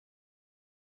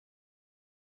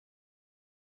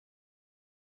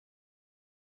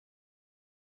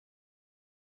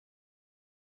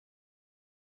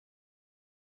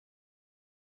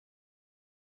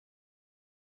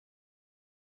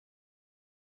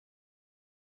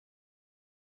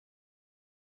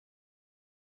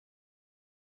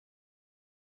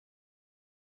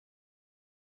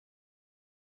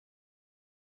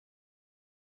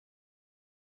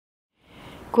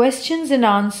Questions and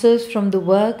answers from the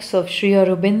works of Sri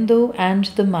Aurobindo and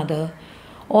the Mother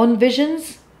on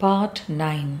Visions, Part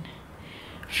 9.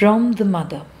 From the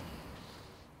Mother.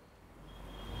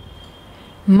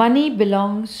 Money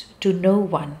belongs to no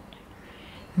one.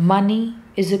 Money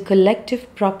is a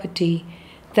collective property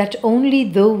that only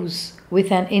those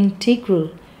with an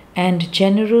integral and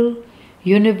general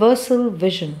universal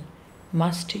vision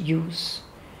must use.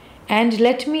 And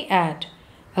let me add,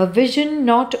 a vision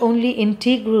not only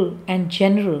integral and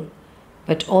general,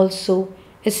 but also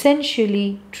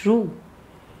essentially true,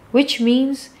 which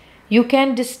means you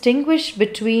can distinguish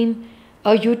between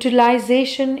a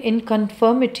utilization in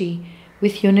conformity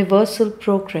with universal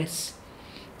progress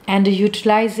and a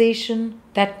utilization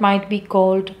that might be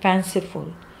called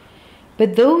fanciful.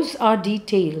 But those are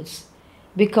details,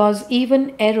 because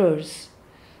even errors,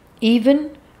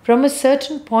 even from a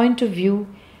certain point of view,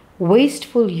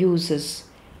 wasteful uses,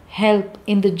 help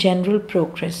in the general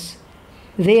progress.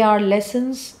 They are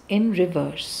lessons in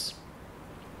reverse.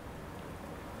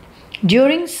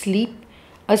 During sleep,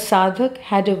 a sadhak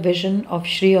had a vision of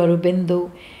Sri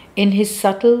Aurobindo in his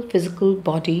subtle physical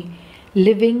body,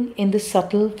 living in the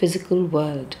subtle physical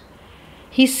world.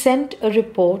 He sent a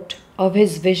report of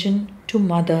his vision to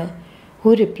Mother,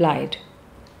 who replied,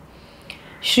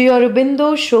 Sri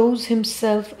Aurobindo shows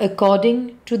himself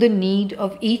according to the need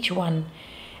of each one,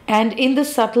 and in the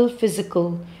subtle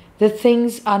physical, the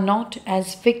things are not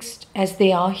as fixed as they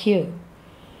are here.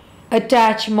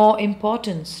 Attach more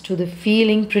importance to the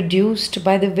feeling produced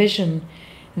by the vision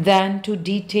than to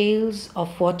details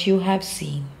of what you have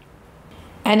seen.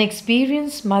 An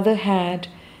experience Mother had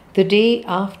the day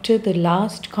after the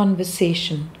last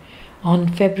conversation on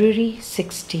February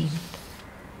 16th.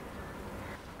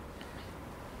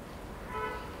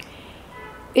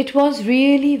 It was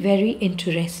really very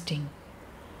interesting.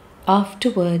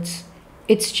 Afterwards,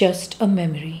 it's just a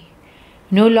memory,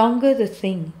 no longer the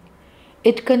thing.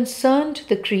 It concerned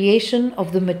the creation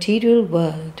of the material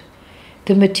world,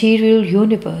 the material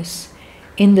universe,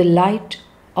 in the light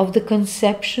of the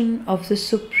conception of the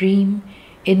Supreme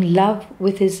in love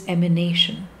with His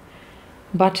emanation.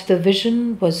 But the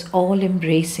vision was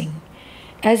all-embracing,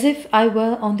 as if I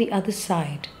were on the other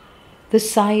side, the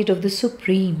side of the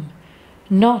Supreme,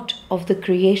 not of the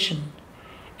creation,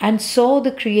 and saw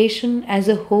the creation as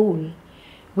a whole,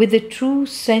 with the true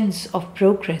sense of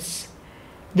progress,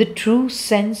 the true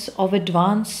sense of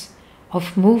advance,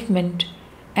 of movement,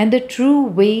 and the true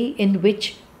way in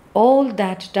which all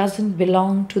that doesn't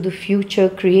belong to the future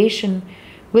creation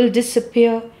will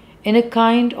disappear in a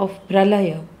kind of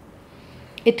pralaya.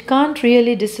 It can't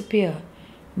really disappear,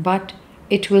 but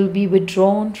it will be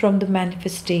withdrawn from the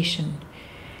manifestation.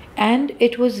 And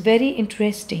it was very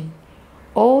interesting.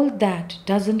 All that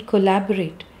doesn't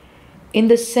collaborate in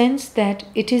the sense that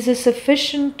it is a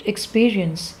sufficient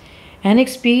experience, an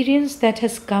experience that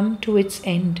has come to its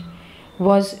end,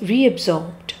 was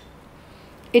reabsorbed.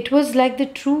 It was like the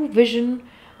true vision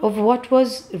of what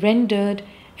was rendered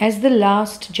as the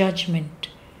last judgment.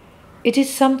 It is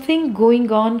something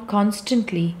going on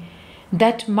constantly,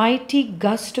 that mighty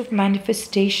gust of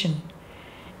manifestation.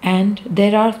 And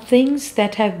there are things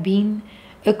that have been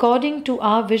according to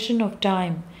our vision of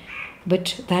time,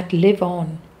 but that live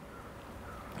on,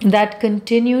 that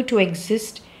continue to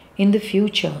exist in the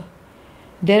future.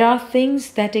 There are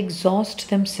things that exhaust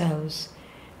themselves,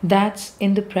 that's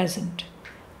in the present.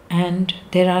 And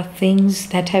there are things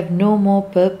that have no more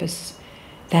purpose,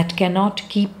 that cannot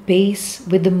keep pace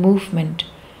with the movement.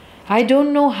 I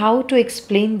don't know how to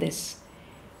explain this.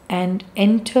 And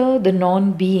enter the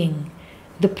non-being,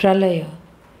 the pralaya,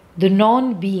 the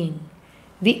non-being,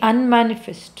 the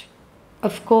unmanifest,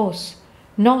 of course,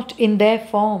 not in their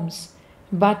forms,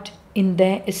 but in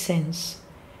their essence.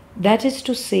 That is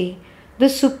to say, the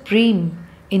Supreme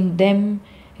in them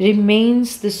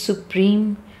remains the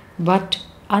Supreme but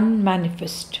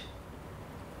unmanifest.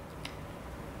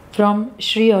 From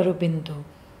Sri Aurobindo.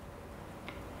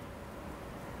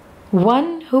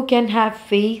 One who can have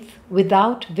faith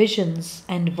without visions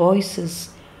and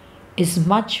voices is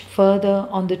much further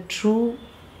on the true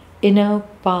inner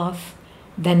path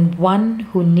than one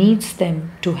who needs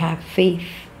them to have faith.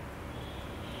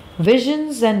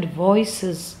 Visions and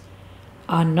voices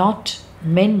are not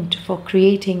meant for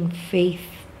creating faith.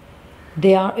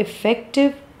 They are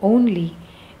effective only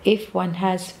if one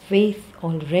has faith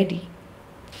already.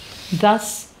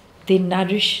 Thus, they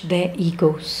nourish their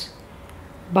egos.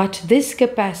 But this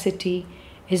capacity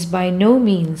is by no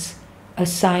means a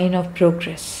sign of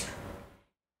progress.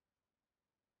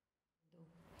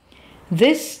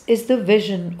 This is the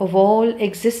vision of all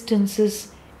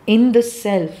existences in the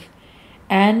self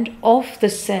and of the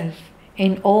self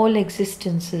in all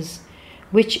existences,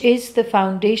 which is the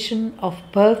foundation of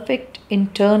perfect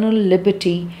internal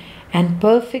liberty and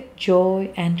perfect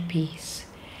joy and peace.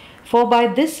 For by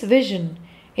this vision,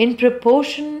 in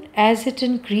proportion as it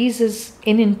increases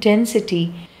in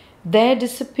intensity, there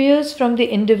disappears from the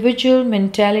individual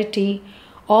mentality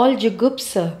all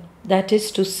jugupsa, that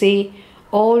is to say,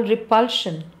 all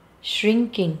repulsion,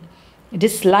 shrinking,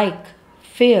 dislike,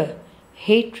 fear,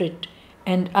 hatred,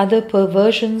 and other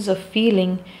perversions of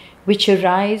feeling which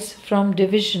arise from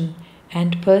division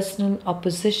and personal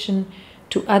opposition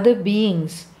to other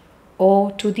beings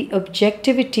or to the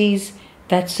objectivities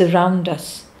that surround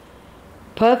us.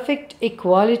 Perfect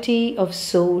equality of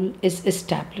soul is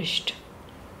established.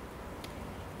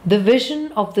 The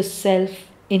vision of the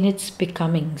self in its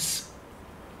becomings.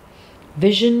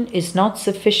 Vision is not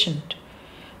sufficient.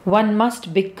 One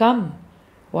must become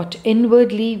what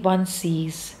inwardly one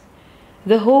sees.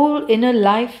 The whole inner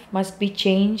life must be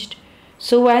changed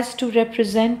so as to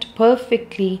represent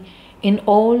perfectly in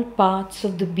all parts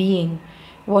of the being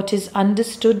what is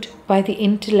understood by the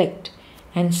intellect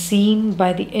and seen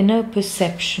by the inner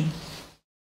perception.